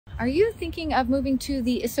Are you thinking of moving to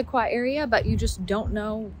the Issaquah area, but you just don't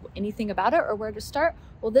know anything about it or where to start?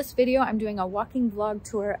 Well, this video, I'm doing a walking vlog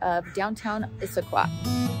tour of downtown Issaquah.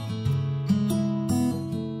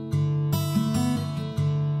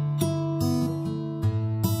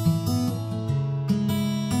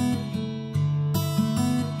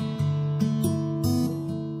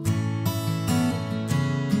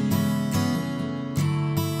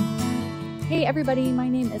 Hey everybody, my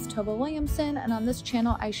name is Tova Williamson, and on this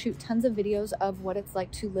channel I shoot tons of videos of what it's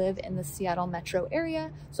like to live in the Seattle metro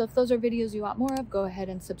area. So if those are videos you want more of, go ahead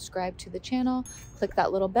and subscribe to the channel, click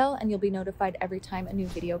that little bell, and you'll be notified every time a new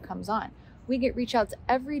video comes on. We get reach outs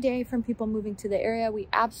every day from people moving to the area. We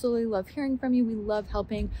absolutely love hearing from you. We love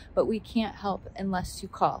helping, but we can't help unless you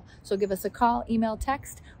call. So give us a call, email,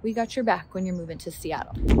 text. We got your back when you're moving to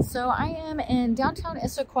Seattle. So I am in downtown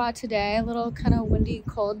Issaquah today, a little kind of windy,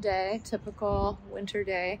 cold day, typical winter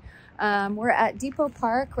day. We're at Depot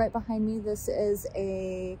Park right behind me. This is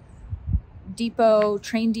a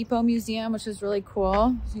train depot museum, which is really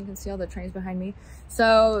cool. So you can see all the trains behind me.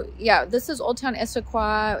 So yeah, this is Old Town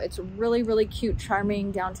Issaquah. It's a really, really cute,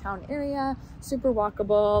 charming downtown area, super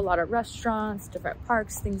walkable, a lot of restaurants, different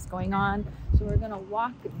parks, things going on. So we're gonna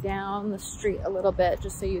walk down the street a little bit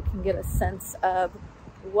just so you can get a sense of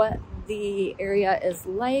what the area is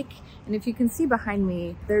like. And if you can see behind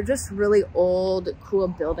me, they're just really old, cool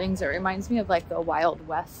buildings. It reminds me of like the Wild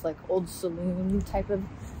West, like old saloon type of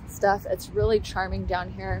stuff. It's really charming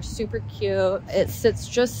down here, super cute. It sits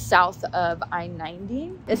just south of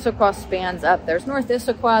I-90. Issaquah spans up. There's North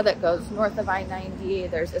Issaquah that goes north of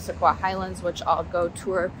I-90. There's Issaquah Highlands, which I'll go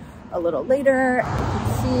tour a little later. You can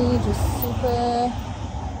see just super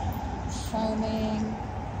charming,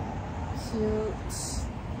 cute.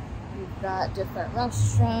 We've got different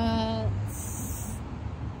restaurants,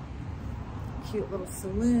 cute little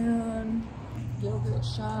saloon, yogurt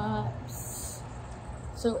shops.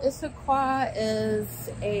 So Issaquah is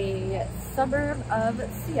a suburb of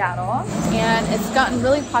Seattle, and it's gotten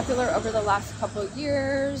really popular over the last couple of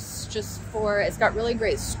years it's got really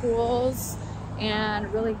great schools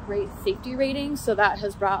and really great safety ratings. So that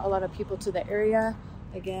has brought a lot of people to the area.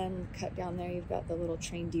 Again, cut down there, you've got the little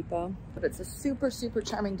train depot, but it's a super, super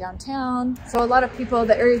charming downtown. So a lot of people,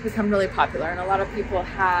 the area's become really popular, and a lot of people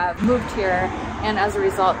have moved here. And as a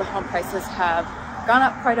result, the home prices have gone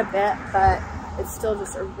up quite a bit, but it's still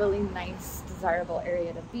just a really nice, desirable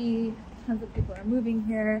area to be. Tons of people are moving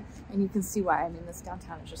here, and you can see why. I mean, this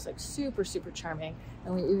downtown is just like super, super charming.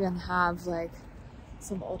 And we even have like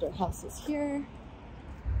some older houses here,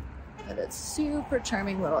 but it's super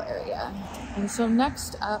charming little area. And so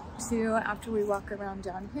next up too, after we walk around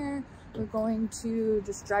down here, we're going to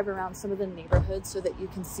just drive around some of the neighborhoods so that you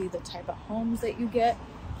can see the type of homes that you get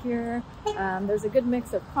here. There's a good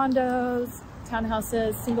mix of condos,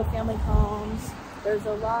 townhouses, single-family homes. There's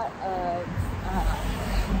a lot of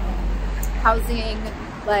housing,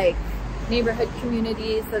 like neighborhood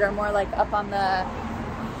communities that are more like up on the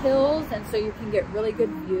hills, and so you can get really good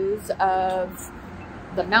views of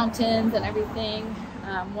the mountains and everything.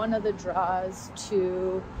 One of the draws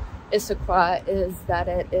to Issaquah is that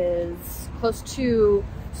it is close to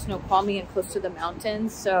Snoqualmie and close to the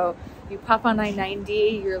mountains. So you pop on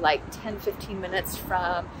I-90, you're like 10-15 minutes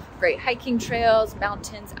from great hiking trails,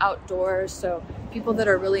 mountains, outdoors. So people that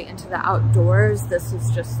are really into the outdoors, this is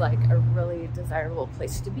just like a really desirable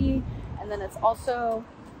place to be. And then it's also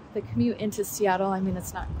the commute into Seattle. I mean,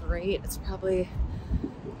 it's not great. It's probably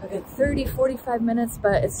a good 30-45 minutes,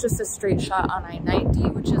 but it's just a straight shot on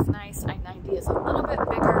I-90, which is nice. I-90 is a little bit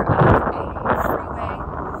bigger of a freeway,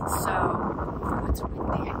 so it's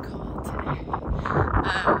windy and cold today.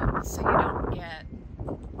 So you don't get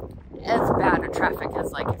as bad a traffic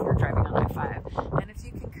as like if you're driving on I-5. And if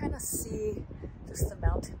you can kind of see just the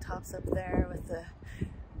mountaintops up there with the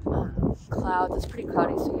clouds, it's pretty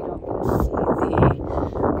cloudy, so you don't get to see the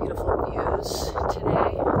beautiful views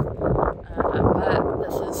today. But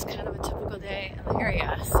this is kind of a typical day in the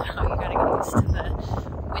area, so you gotta get used to the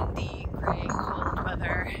windy, gray, cold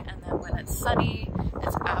weather. And then when it's sunny,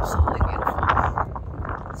 it's absolutely beautiful.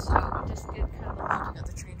 So we just did kind of looking at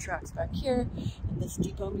the train tracks back here in this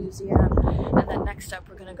depot museum. And then next up,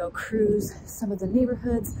 we're gonna go cruise some of the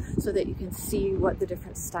neighborhoods so that you can see what the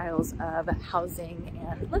different styles of housing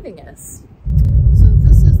and living is. So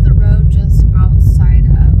this is the road just outside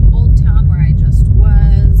of Old Town where I just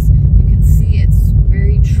was. You can see it's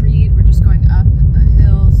very treed. We're just going up a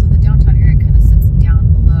hill. So the downtown area kind of sits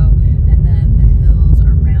down below, and then the hills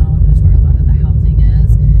around is where a lot of the housing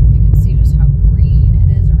is. You can see just how green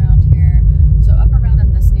it is around here. So up around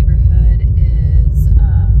in this neighborhood is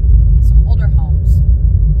some older homes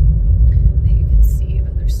that you can see,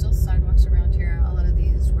 but they're still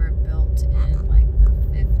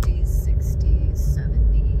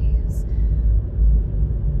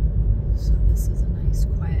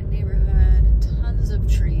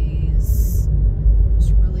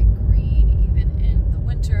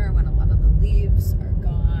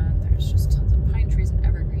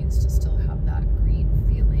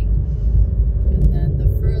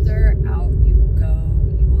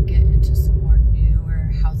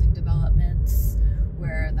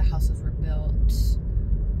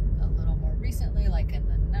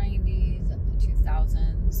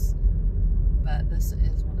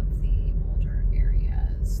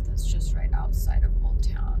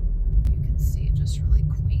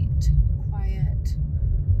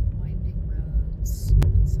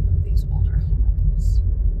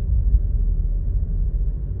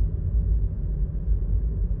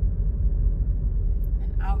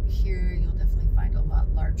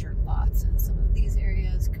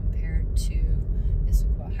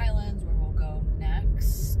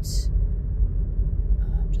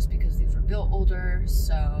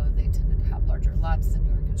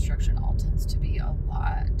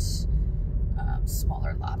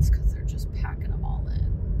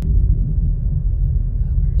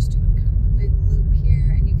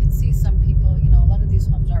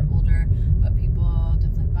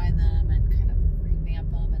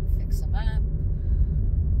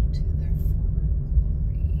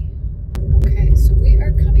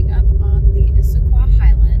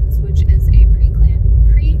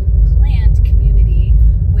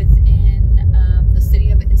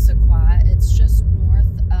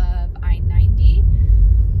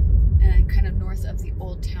mix of the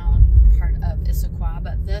old town part of Issaquah,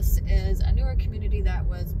 but this is a newer community that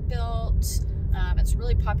was built. It's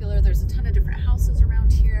really popular. There's a ton of different houses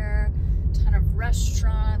around here, a ton of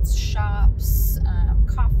restaurants, shops,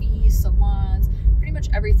 coffee, salons, pretty much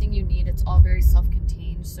everything you need. It's all very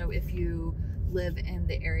self-contained. So if you live in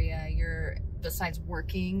the area, besides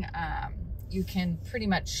working, you can pretty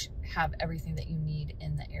much have everything that you need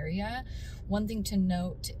in the area. One thing to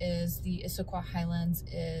note is the Issaquah Highlands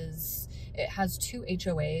it has 2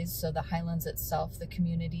 HOAs. So the Highlands itself, the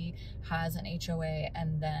community, has an HOA,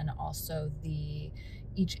 and then also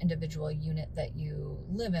each individual unit that you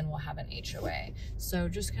live in will have an HOA. So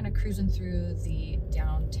just kind of cruising through the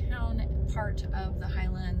downtown part of the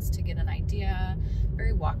Highlands to get an idea.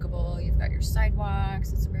 Very walkable. You've got your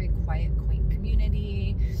sidewalks. It's a very quiet, quaint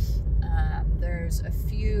community. There's a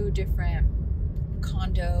few different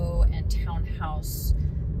condo and townhouse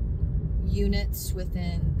units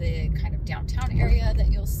within the kind of downtown area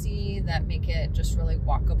that you'll see that make it just really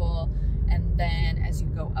walkable. And then as you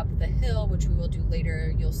go up the hill, which we will do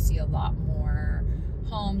later, you'll see a lot more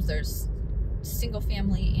homes. There's single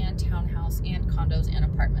family and townhouse and condos and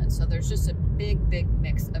apartments. So there's just a big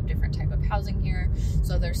mix of different type of housing here.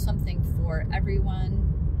 So there's something for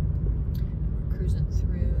everyone. We're cruising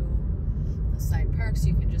through the side parks.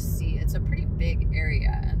 You can just see it's a pretty big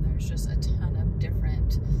area, and there's just a ton of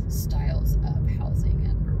different styles of housing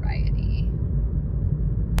and variety.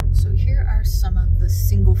 So here are some of the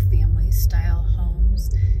single family style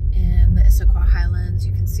homes in the Issaquah Highlands.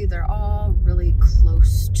 You can see they're all really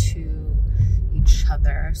close to each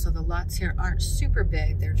other. So the lots here aren't super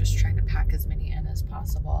big. They're just trying to pack as many in as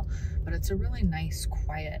possible. But it's a really nice,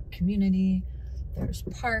 quiet community. There's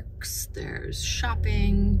parks, there's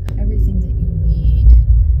shopping, everything that you need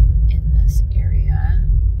in this area.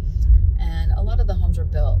 And a lot of the homes were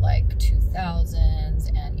built like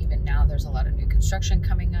 2000s, and even now there's a lot of new construction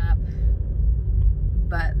coming up.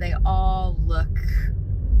 But they all look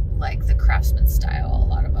like the craftsman style. A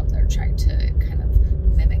lot of them, they're trying to kind of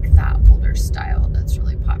mimic that older style that's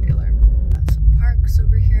really popular. Got some parks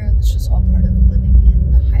over here. That's just all part of living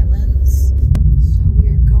in the Highlands. So we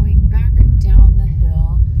are going back down the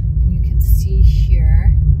hill, and you can see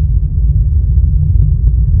here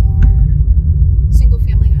more single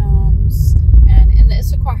family homes. And in the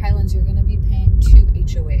Issaquah Highlands, you're going to be paying 2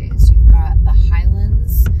 HOAs. You've got the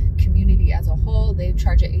Highlands community as a whole. They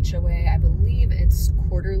charge a HOA. I believe it's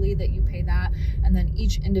quarterly that you pay that. And then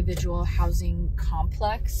each individual housing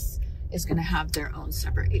complex is going to have their own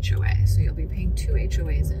separate HOA. So you'll be paying 2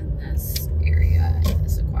 HOAs in this area in the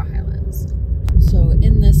Issaquah Highlands. So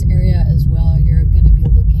in this area as well, you're going to be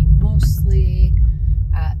looking mostly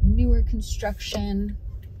at newer construction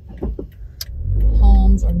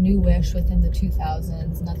homes, or newish within the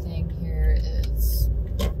 2000s. Nothing here is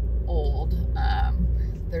old.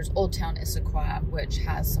 There's Old Town Issaquah, which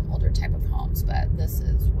has some older type of homes, but this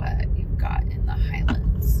is what you've got in the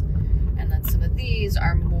Highlands. And then some of these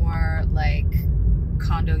are more like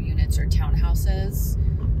condo units or townhouses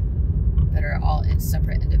that are all in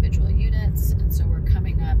separate individual units. And so we're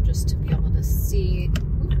coming up just to be able to see.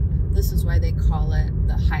 This is why they call it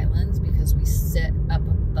the Highlands, because we sit up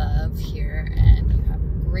above here and you have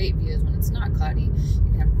great views. When it's not cloudy, you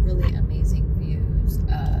can have really amazing views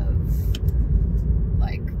of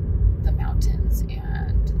like the mountains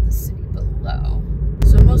and the city below.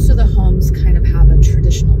 So most of the homes kind of have a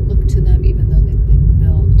traditional look to them, even though they've been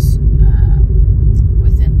built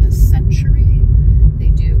within this century. They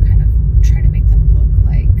do kind of try to make them look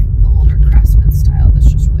like the older craftsman style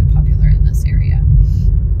that's just really popular in this area.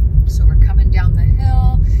 So we're coming down the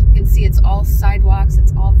hill. You can see it's all sidewalks.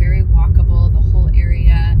 It's all very walkable, the whole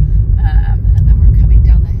area. And then we're coming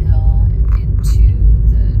down the hill into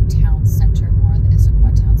the town center, more the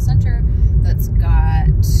Issaquah town center, that's got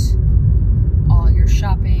all your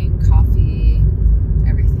shopping, coffee,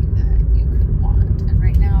 everything that you could want. And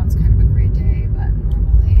right now it's kind of a great day, but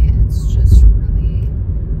normally it's just really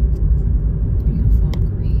beautiful,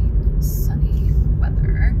 green, sunny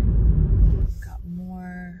weather. We've got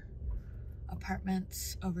more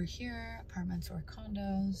apartments over here, apartments or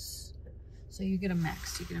condos. So you get a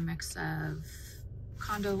mix. You get a mix of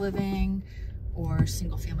condo living or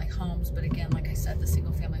single family homes. But again, like I said, the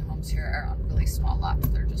single family homes here are on really small lots.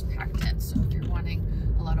 They're just packed in. So if you're wanting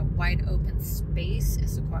a lot of wide open space,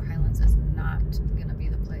 Issaquah Highlands is not going to be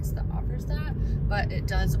the place that offers that. But it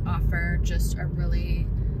does offer just a really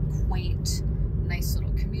quaint, nice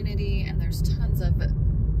little community. And there's tons of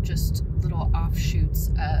just little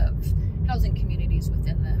offshoots of housing communities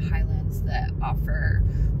within the Highlands that offer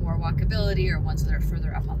more walkability, or ones that are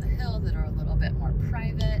further up on the hill that are a little bit more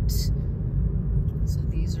private. So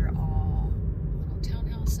these are all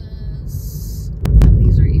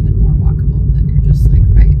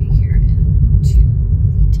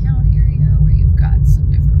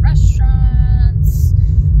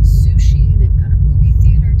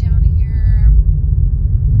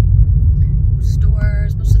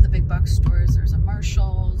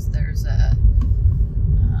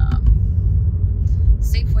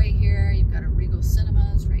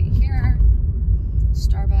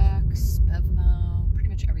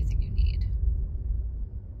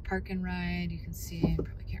park and ride. You can see, you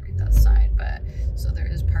probably can't read that sign, but so there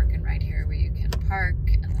is park and ride here where you can park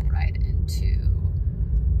and then ride into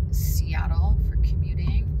Seattle for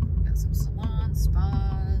commuting. We've got some salons,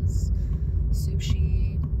 spas,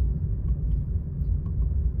 sushi.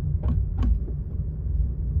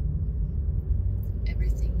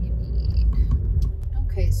 Everything you need.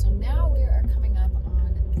 Okay, so now we are coming up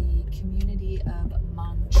on the community of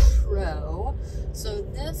Montreux. So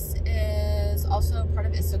this is also part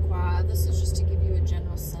of Issaquah. This is just to give you a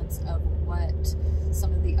general sense of what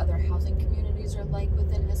some of the other housing communities are like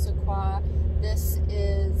within Issaquah. This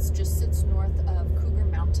is just sits north of Cougar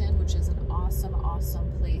Mountain, which is an awesome,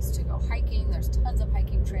 awesome place to go hiking. There's tons of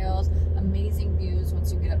hiking trails, amazing views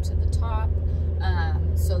once you get up to the top.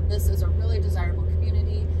 So this is a really desirable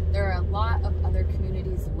community. There are a lot of other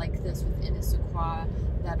communities like this within Issaquah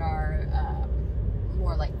that are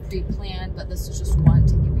more like pre-planned, but this is just one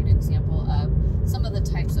to give you an example of some of the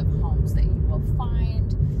types of homes that you will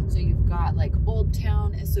find. So you've got like Old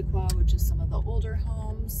Town Issaquah, which is some of the older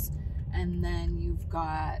homes, and then you've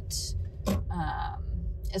got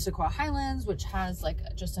Issaquah Highlands, which has like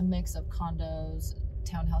just a mix of condos,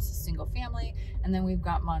 townhouses, single family, and then we've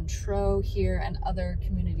got Montreux here and other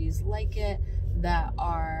communities like it that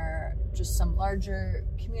are just some larger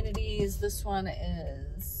communities. This one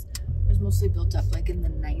was mostly built up like in the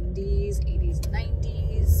 90s, 80s,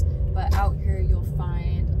 90s, but out here you'll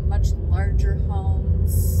find much larger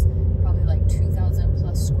homes, probably like 2,000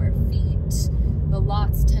 plus square feet. The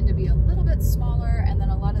lots tend to be a little bit smaller, and then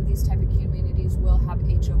a lot of these type of communities will have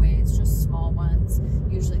HOAs, just small ones,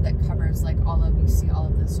 usually that covers like you see all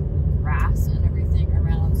of this grass and everything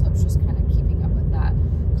around, so it's just kind of keeping up with that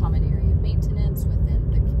common area maintenance within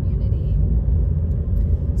the community.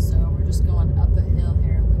 So we're just going up a hill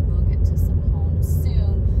here. We will get to some homes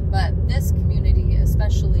soon, but this community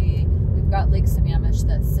especially, we've got Lake Sammamish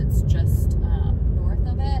that sits just north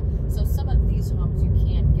of it, so some of these homes you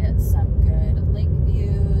can get some good lake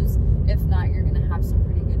views. If not, you're going to have some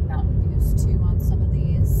pretty good mountain views too on some of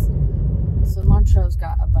these. So Montreux's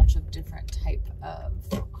got a bunch of different type of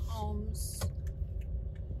homes.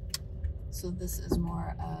 So this is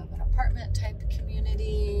more of an apartment type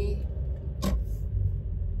community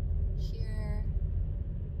here.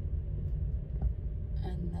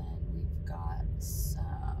 And then we've got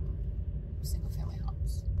some single family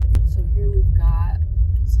homes. So here we've got,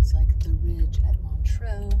 this is like the ridge at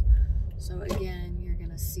Montreux. So again, you're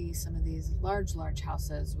gonna see some of these large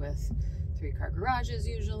houses with 3-car garages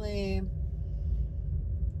usually.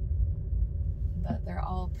 But they're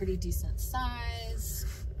all pretty decent size,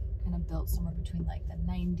 kind of built somewhere between like the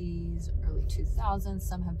 90s, early 2000s.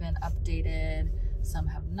 Some have been updated, some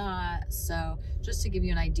have not. So just to give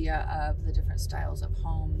you an idea of the different styles of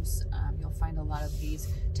homes, you'll find a lot of these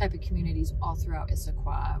type of communities all throughout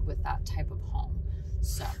Issaquah with that type of home.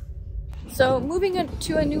 So moving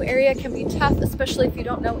into a new area can be tough, especially if you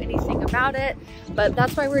don't know anything about it, but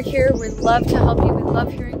that's why we're here. We'd love to help you. We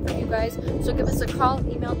love hearing from you guys. So give us a call,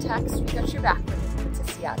 email, text. We got your back when you move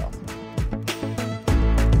to Seattle.